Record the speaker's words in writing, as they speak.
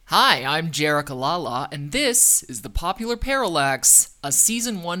Hi, I'm Jerica Lala, and this is The Popular Parallax, a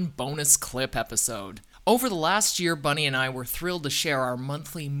Season 1 bonus clip episode. Over the last year, Bunny and I were thrilled to share our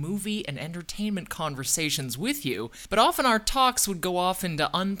monthly movie and entertainment conversations with you, but often our talks would go off into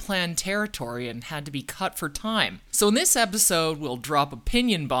unplanned territory and had to be cut for time. So in this episode, we'll drop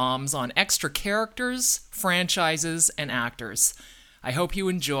opinion bombs on extra characters, franchises, and actors. I hope you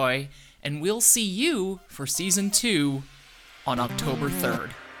enjoy, and we'll see you for Season 2 on October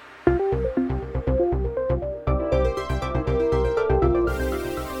 3rd.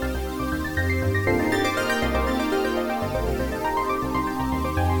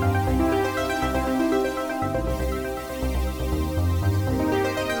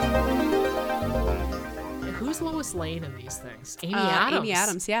 Lois Lane in these things? Amy Adams. Amy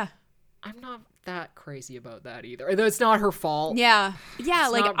Adams, yeah. I'm not that crazy about that either. Although it's not her fault. Yeah.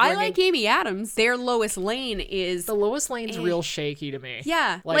 Like, I like Amy Adams. Their Lois Lane is... The Lois Lane's real shaky to me.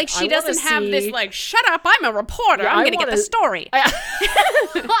 Yeah. Like she doesn't have this, like, shut up, I'm a reporter. I'm going to get the story.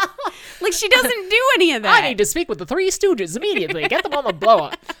 Like, she doesn't do any of that. I need to speak with the Three Stooges immediately. Get them on the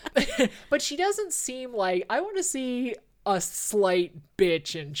blow-up. But she doesn't seem like... I want to see... a slight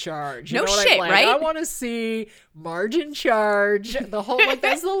bitch in charge. You know what shit, like? Right? I want to see Marge in charge. The whole, like,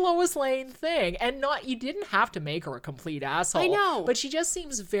 that's the Lois Lane thing. And you didn't have to make her a complete asshole. I know. But she just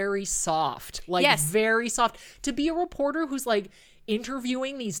seems very soft. Like, yes. very soft. To be a reporter who's, like,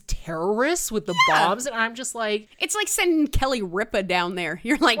 interviewing these terrorists with the bombs, and I'm just like... It's like sending Kelly Ripa down there.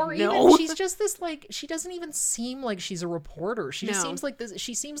 You're like, or no. Even, she's just this, like... She doesn't even seem like she's a reporter. She just seems like this...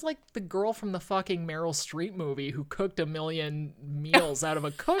 She seems like the girl from the fucking Meryl Streep movie who cooked a million meals out of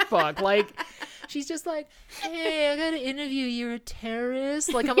a cookbook. Like, she's just like, hey, I gotta interview you. You're a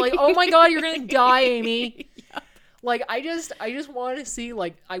terrorist? Like, I'm like, oh my god, you're gonna die, Amy. Yeah. Like, I just want to see,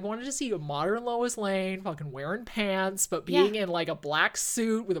 like, I wanted to see a modern Lois Lane fucking wearing pants, but being in, like, a black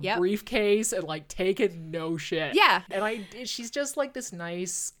suit with a briefcase and, like, taking no shit. Yeah. And she's just, like, this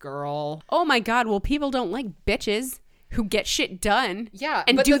nice girl. Oh my god, well, people don't like bitches who get shit done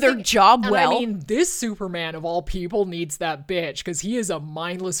and but do their job well. I mean, this Superman of all people needs that bitch because he is a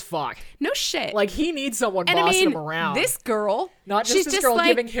mindless fuck. No shit. Like, he needs someone bossing him around. This girl... Not just this girl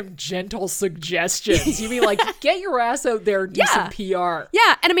giving him gentle suggestions. You mean, like, get your ass out there and do some PR.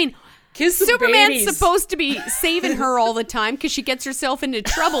 Yeah, and I mean... Kiss some Superman's babies. supposed to be saving her all the time because she gets herself into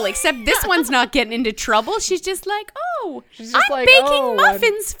trouble, except this one's not getting into trouble. She's just like, I'm baking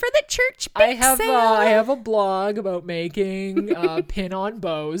muffins for the church bake sale. I have a blog about making pin-on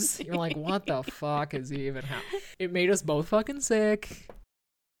bows. You're like, what the fuck is even happening? It made us both fucking sick.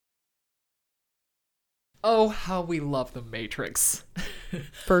 Oh, how we love The Matrix.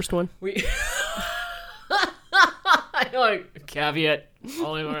 First one. I know, like, caveat,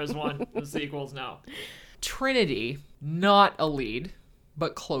 only there's one. The sequels, no. Trinity, not a lead,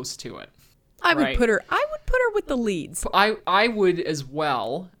 but close to it. I would put her with the leads. I would as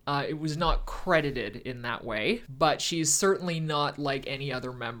well. It was not credited in that way, but she's certainly not like any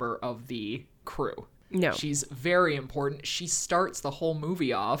other member of the crew. No. She's very important. She starts the whole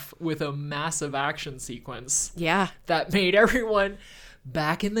movie off with a massive action sequence. Yeah. That made everyone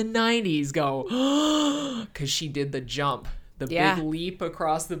back in the 90s go, because she did the jump. The big leap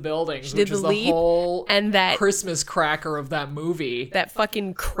across the buildings, she did which is the whole and that Christmas cracker of that movie. That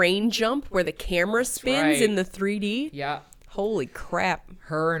fucking crane jump where the camera spins in the 3D. Yeah. Holy crap.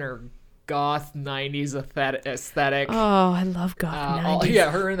 Her and her goth 90s aesthetic. Oh, I love goth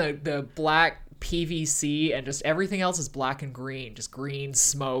 90s. Her and the black PVC and just everything else is black and green, just green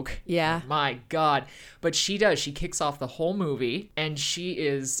smoke. Yeah. My God. But she kicks off the whole movie, and she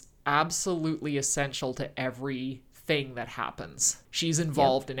is absolutely essential to everything that happens. She's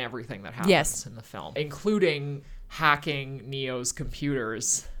involved in everything that happens in the film, including hacking Neo's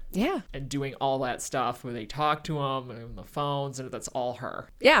computers. Yeah. And doing all that stuff where they talk to him and the phones, and that's all her.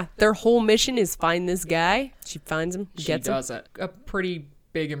 Yeah. Their whole mission is find this guy. She finds him, gets him. She does it. A pretty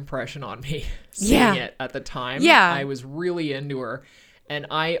big impression on me seeing it at the time. Yeah. I was really into her, and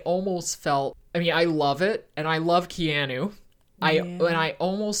I almost felt, I mean, I love it, and I love Keanu. And I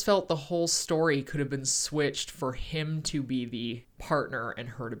almost felt the whole story could have been switched for him to be the partner and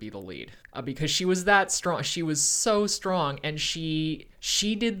her to be the lead, because she was that strong. She was so strong, and she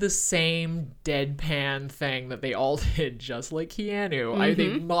did the same deadpan thing that they all did, just like Keanu.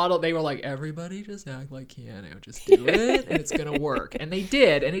 Mm-hmm. They were like, everybody just act like Keanu, just do it and it's gonna work. And they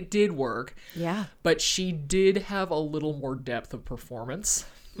did, and it did work. Yeah. But she did have a little more depth of performance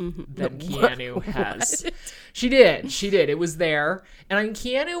than Keanu has. She did. It was there. And I mean,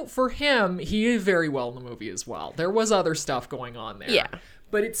 Keanu, for him, he did very well in the movie as well. There was other stuff going on there. Yeah.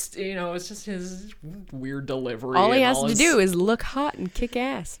 But it's, it's just his weird delivery. All he has to do is look hot and kick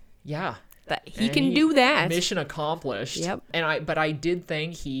ass. Yeah. That he can do that. Mission accomplished. Yep. But I did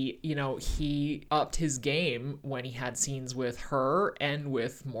think he upped his game when he had scenes with her and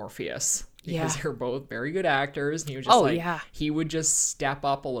with Morpheus. Because they're both very good actors. And he was just he would just step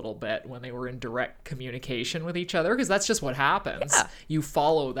up a little bit when they were in direct communication with each other. Because that's just what happens. Yeah. You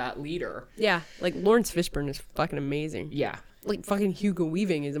follow that leader. Yeah. Like Lawrence Fishburne is fucking amazing. Yeah. Like fucking Hugo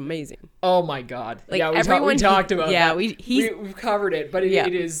Weaving is amazing. Oh my god! Like we talked about that. We've covered it, but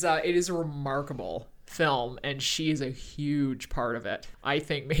it is a remarkable film, and she is a huge part of it. I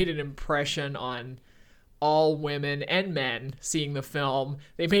think made an impression on all women and men seeing the film.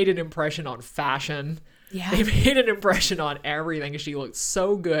 They made an impression on fashion. Yeah. They made an impression on everything. She looked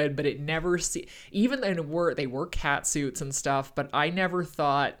so good, but it never even they wore cat suits and stuff, but I never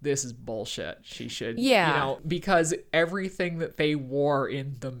thought this is bullshit. She should, because everything that they wore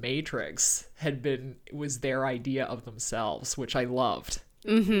in The Matrix was their idea of themselves, which I loved.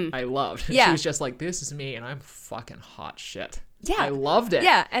 Mm-hmm. I loved. Yeah. She was just like, this is me and I'm fucking hot shit. Yeah. I loved it.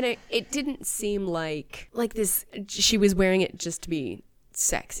 Yeah. And it didn't seem like this, she was wearing it just to be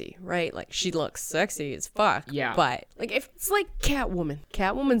sexy, right? Like she looks sexy as fuck. Yeah. But like if it's like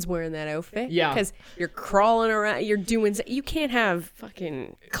Catwoman's wearing that outfit. Yeah. Because you're crawling around, you can't have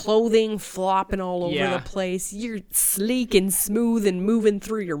fucking clothing flopping all over the place. You're sleek and smooth and moving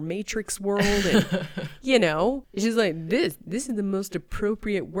through your Matrix world, and she's like, this is the most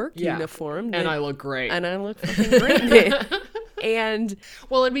appropriate work uniform. And I look great. And I look fucking great. And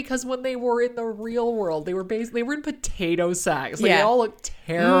because when they were in the real world, they were in potato sacks. Like, they all looked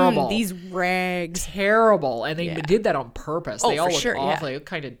terrible. These rags, terrible, and they did that on purpose. They all looked awful. Yeah. They looked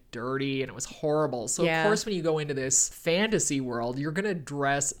kind of dirty, and it was horrible. So of course, when you go into this fantasy world, you're gonna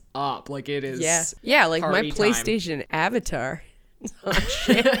dress up like it is. Yeah, like my time. PlayStation avatar. Oh,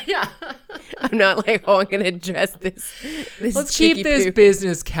 shit. Yeah. I'm not like, I'm gonna dress this Let's keep this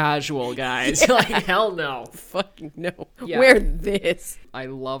business casual, guys. Like, hell no. Fucking no. Yeah. Wear this. I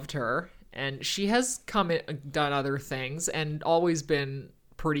loved her, and she has done other things and always been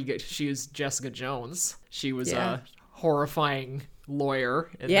pretty good. She was Jessica Jones. She was a horrifying lawyer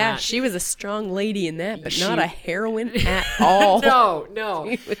in that. She was a strong lady in that, but not a heroine at all.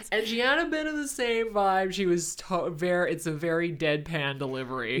 No. And she had a bit of the same vibe. She was it's a very deadpan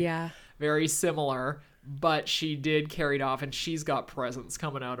delivery. Yeah. Very similar, but she did carry it off, and she's got presence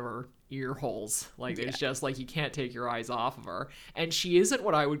coming out of her ear holes. Like, it's just like you can't take your eyes off of her. And she isn't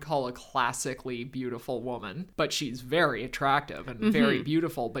what I would call a classically beautiful woman, but she's very attractive and very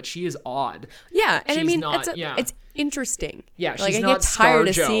beautiful, but she is odd. Yeah, and it's interesting. Yeah, she's like, not I get tired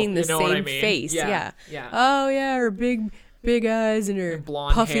of ScarJo, seeing the same face. Yeah. Oh yeah, her big eyes and her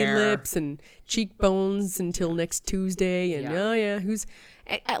blonde puffy hair. lips and cheekbones until next Tuesday. And who's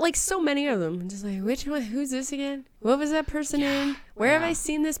like so many of them. I'm just like, which one? Who's this again? What was that person in? Where have I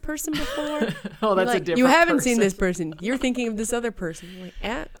seen this person before? Oh, that's a different You haven't person. seen this person. You're thinking of this other person. I'm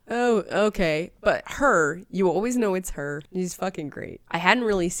like, oh, okay. But her, you always know it's her. She's fucking great. I hadn't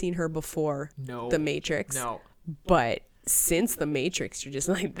really seen her before The Matrix. No. But since The Matrix, you're just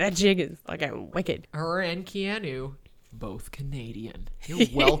like, that chick is fucking wicked. Her and Keanu, both Canadian. You're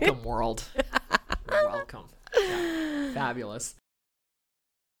welcome, world. You're welcome. Yeah. Fabulous.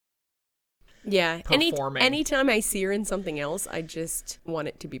 Yeah. Anytime I see her in something else, I just want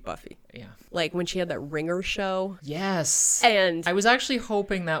it to be Buffy. Yeah. Like when she had that Ringer show. Yes. And I was actually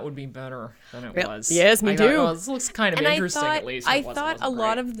hoping that would be better than it was. Yes, me too. This looks kind of interesting at least. I thought a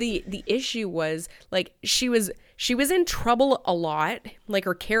lot of the issue was like she was in trouble a lot, like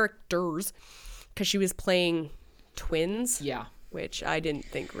her characters, because she was playing twins. Yeah. Which I didn't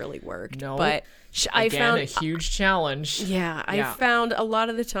think really worked. No. But I found a huge challenge. Yeah, I found a lot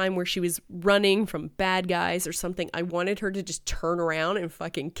of the time where she was running from bad guys or something, I wanted her to just turn around and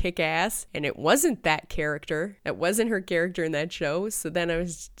fucking kick ass, and it wasn't that character. It wasn't her character in that show. So then I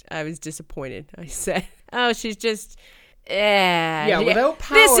was disappointed. I said, "Oh, she's just." Without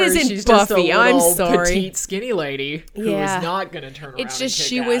powers, this isn't she's Buffy. Just a I'm little sorry, petite, skinny lady who is not going to turn around. It's just and kick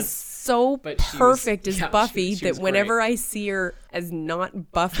she ass. was so perfect as Buffy she was that whenever great. I see her as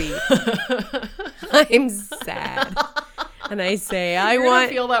not Buffy, I'm sad. And I say, You're gonna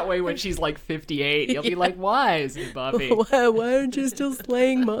feel that way when she's like 58. You'll be like, why isn't Buffy? Why aren't you still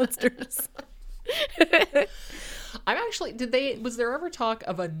slaying monsters? I'm actually, was there ever talk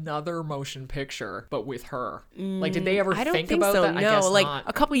of another motion picture, but with her? Like, did they ever think about so. that? No, I guess like not.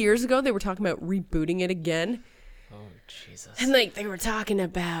 a couple years ago, they were talking about rebooting it again. Oh, Jesus. And like, they were talking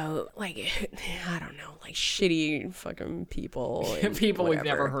about, like, I don't know, like shitty fucking people. People we've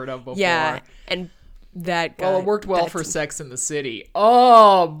never heard of before. Yeah. And That guy. Well, it worked well for Sex in the City.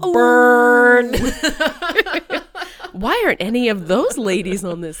 Oh, burn! Why aren't any of those ladies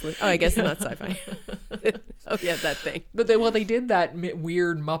on this list? Oh, I guess not sci-fi. Oh, yeah, that thing. But they did that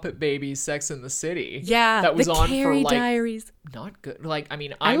weird Muppet Babies Sex in the City. Yeah, that was the on Carrie for like Diaries. not good. Like, I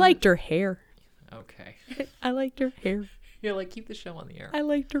mean, I liked her hair. Okay. I liked her hair. Yeah, like keep the show on the air. I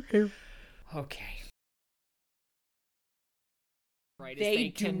liked her hair. Okay. Right, They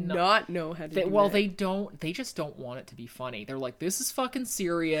do not know how to do that. They just don't want it to be funny. They're like, this is fucking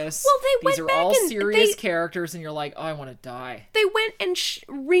serious. Well, These are all serious characters, and you're like, oh, I want to die. They went and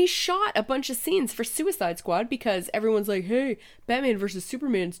reshot a bunch of scenes for Suicide Squad because everyone's like, hey, Batman versus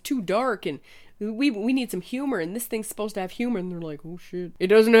Superman's too dark, and we need some humor, and this thing's supposed to have humor, and they're like, oh shit, it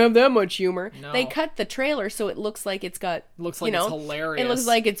doesn't have that much humor. No. They cut the trailer so it looks like it's got, it's hilarious. It looks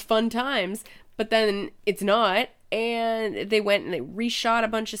like it's fun times, but then it's not. And they went and they reshot a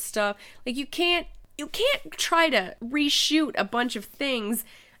bunch of stuff. Like, you can't try to reshoot a bunch of things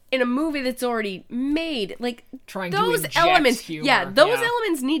in a movie that's already made. Like, trying those to inject elements, humor. those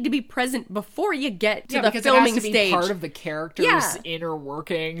elements need to be present before you get to the because filming it has to stage. be part of the character's inner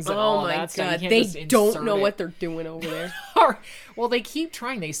workings and all that stuff. Oh my god, they don't know what they're doing over there. Well, they keep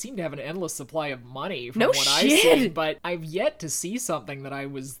trying. They seem to have an endless supply of money from No what I've shit. seen, but I've yet to see something that I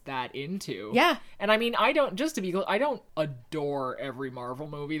was that into. Yeah. And I mean, I don't adore every Marvel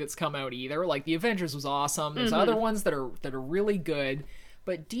movie that's come out either. Like, the Avengers was awesome. There's other ones that are really good.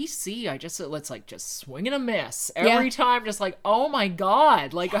 But DC, it's like just swing and a miss every time. Just like, oh my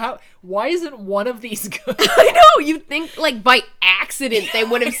god, like why isn't one of these good? I know, you'd think like by accident they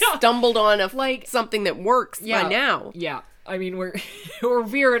would have stumbled on something that works by now. Yeah. I mean, we're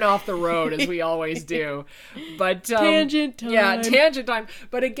veering off the road as we always do, but tangent time. Yeah, tangent time.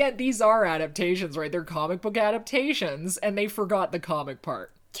 But again, these are adaptations, right? They're comic book adaptations, and they forgot the comic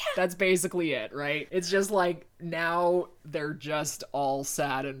part. Yeah. That's basically it, right? It's just like, now they're just all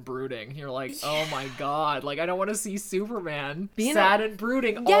sad and brooding. You're like, oh my god, like, I don't want to see Superman sad and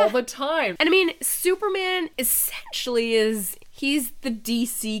brooding all the time. And I mean, Superman essentially he's the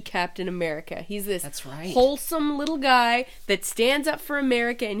DC Captain America. He's this wholesome little guy that stands up for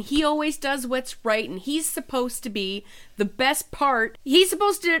America, and he always does what's right, and he's supposed to be the best part. He's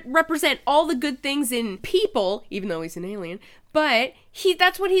supposed to represent all the good things in people, even though he's an alien, but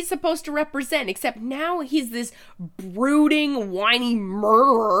that's what he's supposed to represent, except now he's this brooding, whiny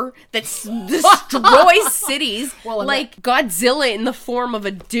murderer that destroys cities like Godzilla in the form of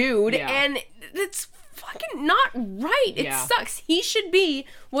a dude, and it's fucking not right. It sucks. He should be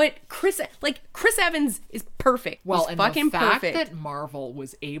what Chris Evans is perfect. Well, he's and fucking the fact perfect. that Marvel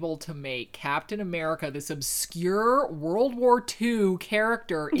was able to make Captain America, this obscure World War II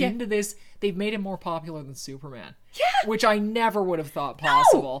character, into this, they've made him more popular than Superman. Yeah. Which I never would have thought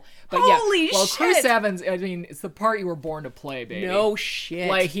possible. But Holy well, shit. Chris Evans, I mean, it's the part you were born to play, baby. No shit.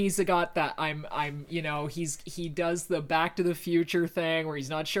 Like, he's got that, he does the Back to the Future thing where he's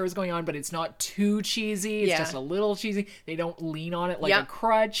not sure what's going on, but it's not too cheesy. It's just a little cheesy. They don't lean on it like a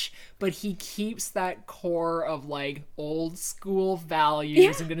crutch, but he keeps that core of, like, old school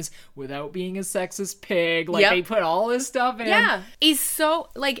values and goodness, without being a sexist pig. Like, they put all this stuff in. Yeah. He's so,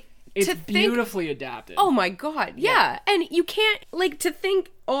 like, it's beautifully adapted. Oh my god, yeah. And you can't, like, to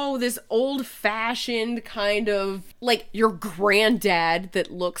think, oh, this old-fashioned kind of, like, your granddad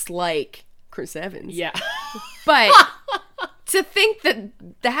that looks like Chris Evans. Yeah. But to think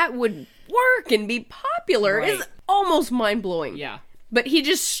that would work and be popular is almost mind-blowing. Yeah. But he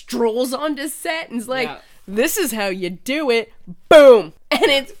just strolls onto set and is like, this is how you do it. Boom. And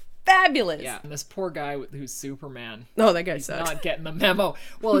it's fabulous. Yeah, and this poor guy who's Superman. Oh, that guy sucks. Not getting the memo.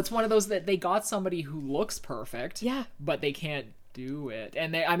 Well, it's one of those that they got somebody who looks perfect. Yeah. But they can't do it.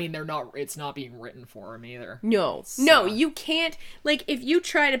 And it's not being written for him either. No. No, you can't. Like, if you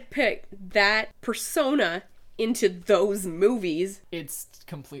try to pick that persona into those movies, it's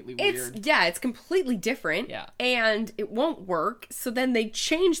completely weird. It's completely different. Yeah. And it won't work. So then they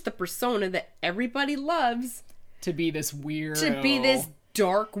change the persona that everybody loves to be this weird. To be this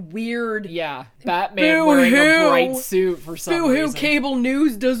dark, weird. Yeah. Batman wearing a bright suit for some reason. Cable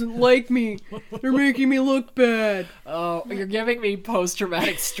news doesn't like me. They're making me look bad. Oh, you're giving me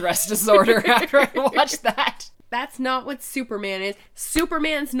post-traumatic stress disorder after I watch that. That's not what Superman is.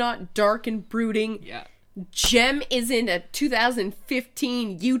 Superman's not dark and brooding. Yeah. Jem isn't a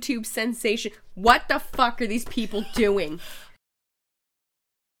 2015 YouTube sensation. What the fuck are these people doing?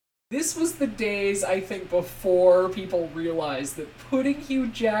 This was the days, I think, before people realized that putting Hugh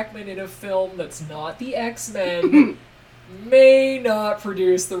Jackman in a film that's not the X-Men may not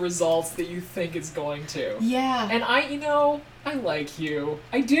produce the results that you think it's going to. Yeah. And I like Hugh.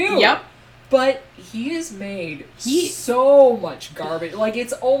 I do. Yep. But he has made so much garbage. Like,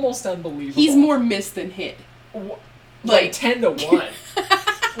 it's almost unbelievable. He's more miss than hit. Like 10-1.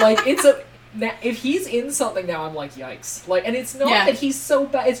 Like, it's a... Now, if he's in something now, I'm like, yikes. Like, and it's not that he's so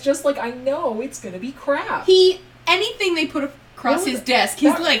bad. It's just like, I know it's gonna be crap. Anything they put across his desk,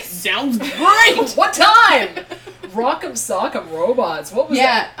 he's like, sounds great! What time? Rock'em Sock'em Robots. What was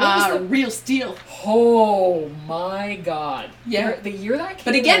that? What was Real Steel. Oh my god. Yeah. The year that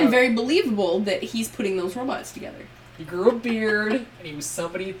came But again, out, very believable that he's putting those robots together. he grew a beard, and he was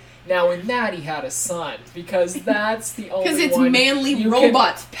somebody... Now, in that, he had a son, because that's the only one... Because it's manly you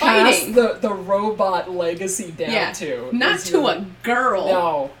robots can pass fighting. the robot legacy down to. Not to a girl.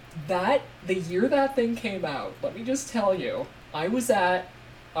 No. The year that thing came out, let me just tell you, I was at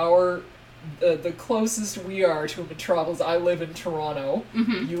the closest we are to a metropolis. I live in Toronto.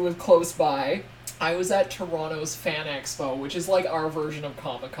 Mm-hmm. You live close by. I was at Toronto's Fan Expo, which is like our version of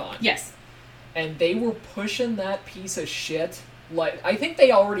Comic-Con. Yes. And they were pushing that piece of shit. Like, I think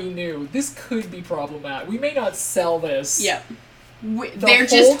they already knew this could be problematic. We may not sell this. Yep. They're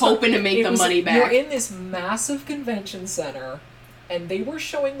just hoping to make the money back. You're in this massive convention center, and they were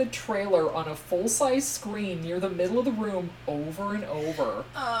showing the trailer on a full-size screen near the middle of the room over and over.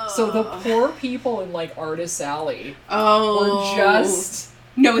 So the poor people in, like, Artist Alley were just...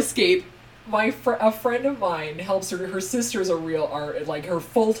 No escape. A friend of mine helps her sister's a real like, her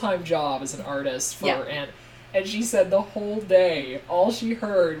full-time job is an artist for and she said the whole day, all she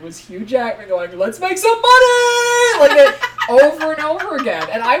heard was Hugh Jackman going, "Let's make some money!" Like that, over and over again.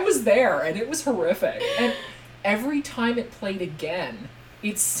 And I was there, and it was horrific. And every time it played again,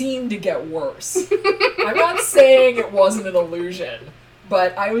 it seemed to get worse. I'm not saying it wasn't an illusion,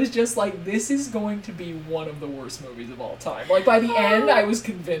 but I was just like, this is going to be one of the worst movies of all time. Like, by the end, I was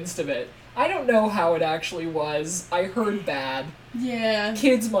convinced of it. I don't know how it actually was. I heard bad. Yeah.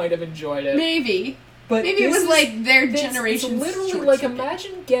 Kids might have enjoyed it. Maybe. But maybe it was like their generation's literally short like circuit.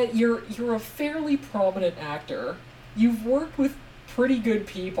 Imagine you're a fairly prominent actor. You've worked with pretty good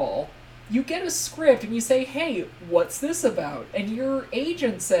people. You get a script and you say, "Hey, what's this about?" And your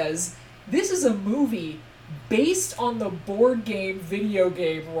agent says, "This is a movie based on the board game, video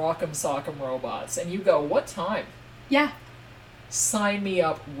game Rock'em Sock'em Robots." And you go, "What time?" Yeah. Sign me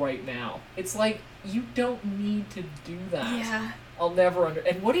up right now. It's like, you don't need to do that. Yeah. I'll never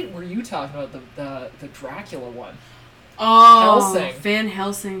And what were you talking about? The Dracula one. Oh, Helsing. Van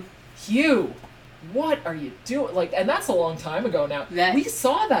Helsing. Hugh, what are you doing? Like, and that's a long time ago now. We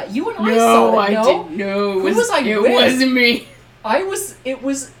saw that. You and I No, saw I it. No, didn't. No, Who was I it with? wasn't me. It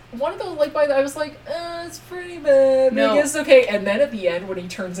was one of those, like, I was like, it's pretty bad. No. I guess okay. And then at the end, when he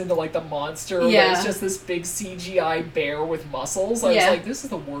turns into, like, the monster, Yeah. it's just this big CGI bear with muscles, I was Yeah. like, this is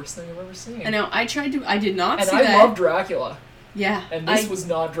the worst thing I've ever seen. I know. I did not And see I that. love Dracula. Yeah. And this was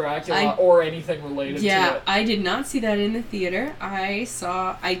not Dracula or anything related to it. I did not see that in the theater. I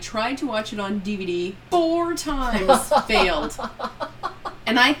tried to watch it on DVD 4 times, failed.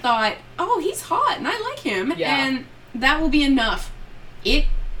 And I thought, oh, he's hot and I like him. Yeah. And that will be enough. It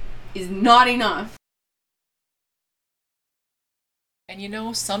is not enough. And you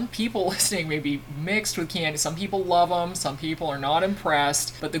know, some people listening may be mixed with Keanu. Some people love him, some people are not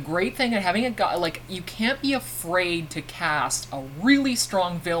impressed. But the great thing at having a guy, like, you can't be afraid to cast a really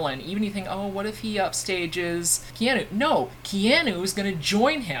strong villain, even if you think, oh, what if he upstages Keanu? No, Keanu is going to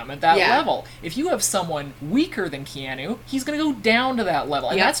join him at that level. If you have someone weaker than Keanu, he's going to go down to that level.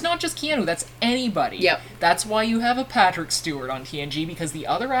 And that's not just Keanu, that's anybody. Yep. That's why you have a Patrick Stewart on TNG, because the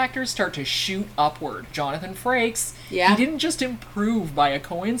other actors start to shoot upward. Jonathan Frakes, he didn't just improve by a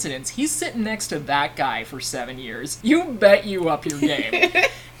coincidence. He's sitting next to that guy for 7 years. You bet you up your game.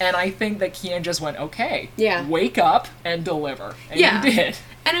 And I think that Keanu just went, okay, wake up and deliver. And he did.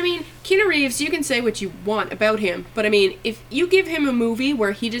 And I mean, Keanu Reeves, you can say what you want about him, but I mean, if you give him a movie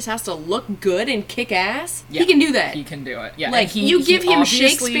where he just has to look good and kick ass, he can do that. He can do it. Yeah. Like, you give him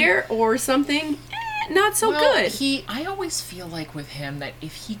Shakespeare or something, not so good. I always feel like with him that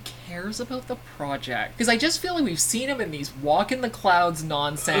if he cares about the project, because I just feel like we've seen him in these walk in the clouds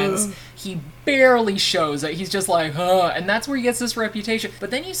nonsense, he barely shows it. He's just like, and that's where he gets this reputation.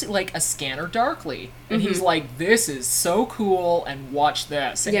 But then you see, like, A Scanner Darkly, and he's like, this is so cool, and watch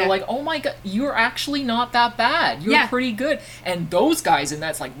this. And you're like, oh my god, you're actually not that bad. You're pretty good. And those guys, and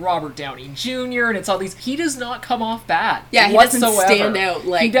that's like Robert Downey Jr., and it's all these, he does not come off bad he whatsoever. doesn't stand out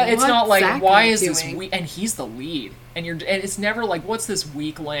like, it's not like, why is doing? this and he's the lead. and it's never like, what's this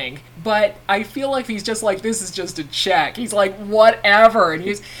weak link? But I feel like he's just like, this is just a check. He's like, whatever.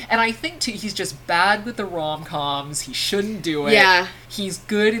 And I think too, he's just bad with the rom-coms. He shouldn't do it. Yeah. He's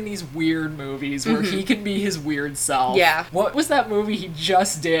good in these weird movies where he can be his weird self. Yeah. What was that movie he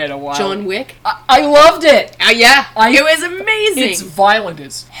just did a while? John Wick. I loved it. Yeah. It was amazing. It's violent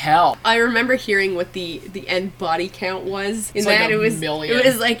as hell. I remember hearing what the end body count was. It's like a million. It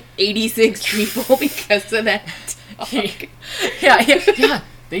was like 86 people because of that dog. Yeah.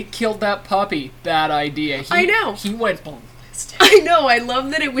 They killed that puppy. Bad idea. I know. He went ballistic. I know. I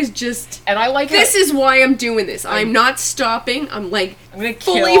love that it was just. And I like this is why I'm doing this. I'm not stopping. I'm gonna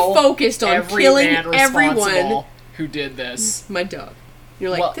fully focused on killing everyone who did this. My dog. You're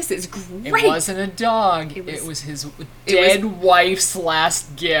like, this is great. It wasn't a dog. It was his dead wife's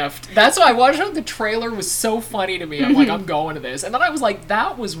last gift. That's why I watched it. The trailer was so funny to me. I'm like, I'm going to this. And then I was like,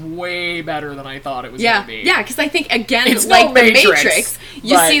 that was way better than I thought it was going to be. Yeah, because I think, again, it's like no the Matrix,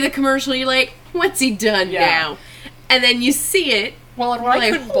 you see the commercial, you're like, what's he done now? And then you see it. Well, and what I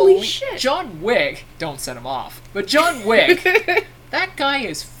couldn't believe, John Wick, don't set him off, but John Wick, that guy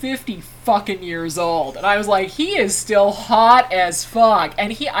is 50 fucking years old. And I was like, he is still hot as fuck.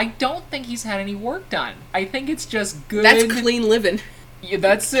 And I don't think he's had any work done. I think it's just good. That's clean living. Yeah,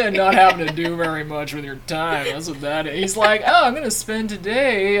 that's not having to do very much with your time. That's what that is. He's like, oh, I'm going to spend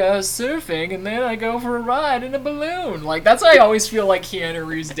today surfing, and then I go for a ride in a balloon. Like, that's what I always feel like Keanu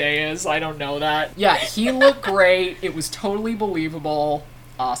Reeves' day is. I don't know that. Yeah, he looked great. It was totally believable.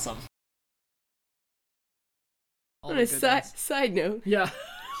 Awesome. On a side note. Yeah.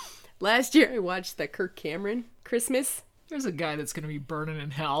 Last year I watched the Kirk Cameron Christmas. There's a guy that's going to be burning in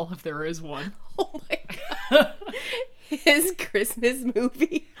hell if there is one. Oh my god. His Christmas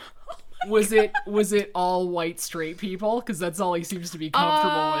movie. Oh was it all white straight people? Because that's all he seems to be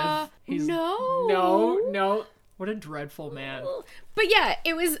comfortable with. No. What a dreadful man. But yeah,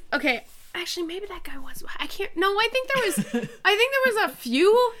 it was okay. Actually, maybe that guy was. I can't. No, I think there was a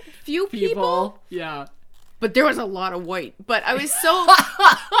few people. Yeah. But there was a lot of white. But I was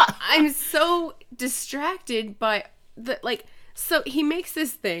I'm so distracted by so he makes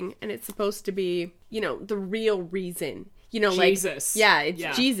this thing and it's supposed to be, the real reason. Jesus.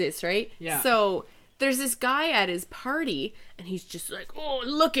 It's Jesus, right? Yeah. So there's this guy at his party and he's just like, oh,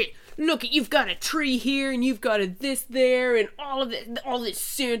 look it, you've got a tree here and you've got a this there and all this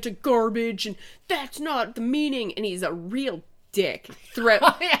Santa garbage and that's not the meaning. And he's a real dick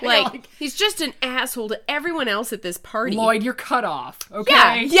throughout. He's just an asshole to everyone else at this party. Lloyd, you're cut off.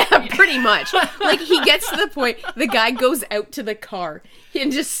 Okay. Yeah, pretty much. Like he gets to the point. The guy goes out to the car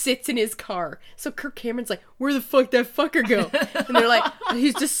and just sits in his car. So Kirk Cameron's like, "Where the fuck that fucker go?" And they're like,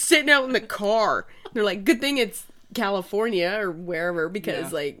 "He's just sitting out in the car." And they're like, "Good thing it's California or wherever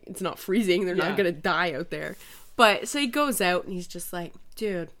because it's not freezing. They're not gonna die out there." But so he goes out and he's just like,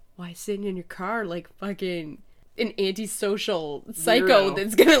 "Dude, why sitting in your car like fucking an antisocial psycho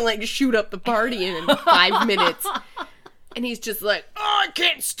that's gonna shoot up the party in 5 minutes?" And he's just like, "Oh, I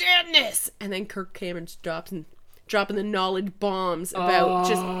can't stand this." And then Kirk Cameron's dropping the knowledge bombs about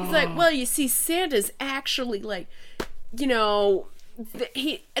he's like, well, you see, Santa's actually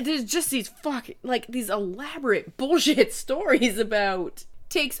there's just these fucking these elaborate bullshit stories about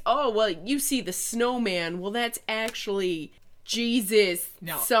you see the snowman, well, that's actually Jesus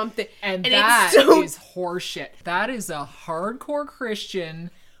something. And that is horseshit. That is a hardcore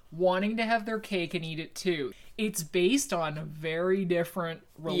Christian wanting to have their cake and eat it too. It's based on very different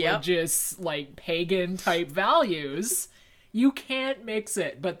religious, pagan type values. You can't mix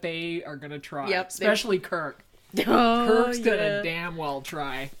it, but they are gonna try. Yep, especially Kirk. Oh, Kirk's gonna damn well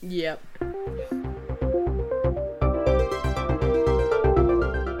try. Yep.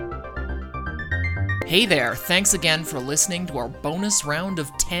 Hey there, thanks again for listening to our bonus round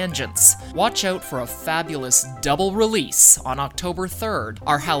of tangents. Watch out for a fabulous double release on October 3rd,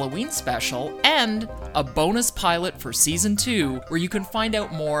 our Halloween special, and a bonus pilot for Season 2 where you can find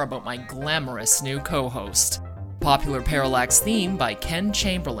out more about my glamorous new co-host. Popular Parallax theme by Ken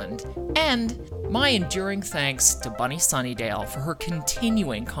Chamberlain, and my enduring thanks to Bunny Sunnydale for her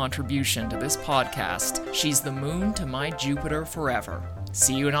continuing contribution to this podcast. She's the moon to my Jupiter forever.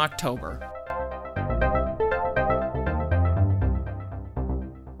 See you in October.